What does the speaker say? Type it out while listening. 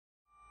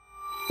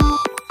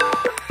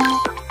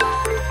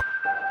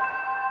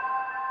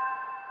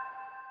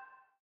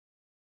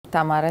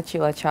Tamara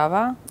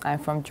Chilachava. I'm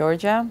from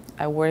Georgia.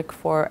 I work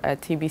for a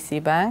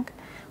TBC Bank,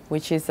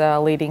 which is a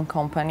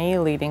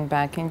leading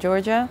bank in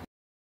Georgia.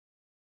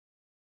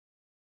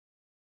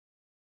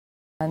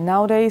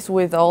 Nowadays,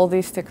 with all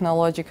these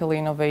technological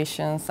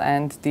innovations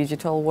and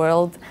digital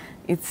world,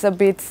 it's a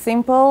bit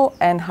simple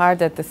and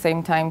hard at the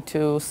same time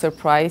to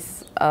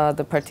surprise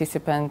the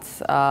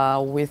participants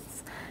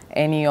with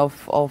any of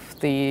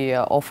the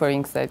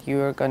offerings that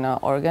you're going to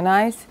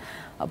organize.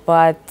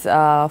 But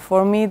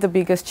for me, the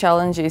biggest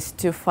challenge is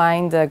to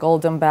find the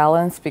golden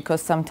balance,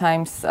 because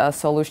sometimes a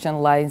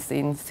solution lies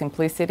in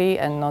simplicity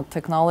and not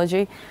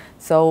technology.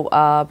 So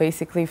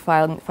basically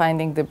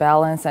finding the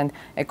balance, and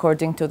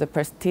according to the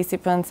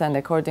participants and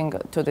according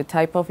to the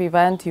type of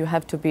event, you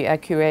have to be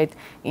accurate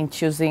in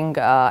choosing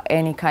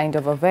any kind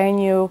of a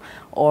venue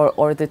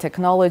or the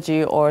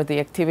technology or the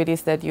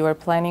activities that you are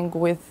planning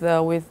with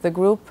the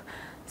group.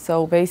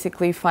 So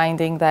basically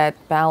finding that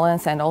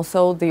balance, and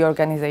also the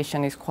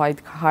organization is quite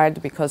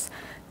hard because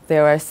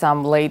there are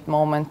some late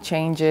moment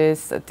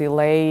changes,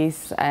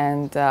 delays,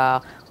 and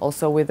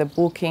also with the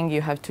booking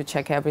you have to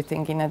check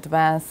everything in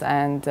advance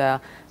and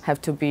have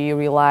to be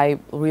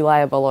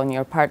reliable on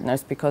your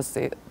partners, because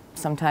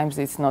sometimes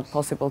it's not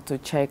possible to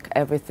check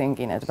everything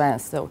in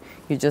advance. So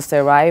you just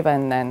arrive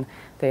and then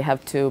they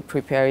have to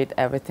prepare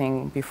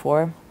everything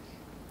before.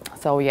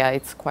 So yeah,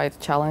 it's quite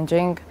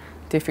challenging,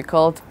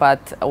 difficult,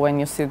 but when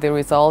you see the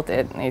result,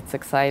 it's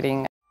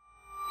exciting.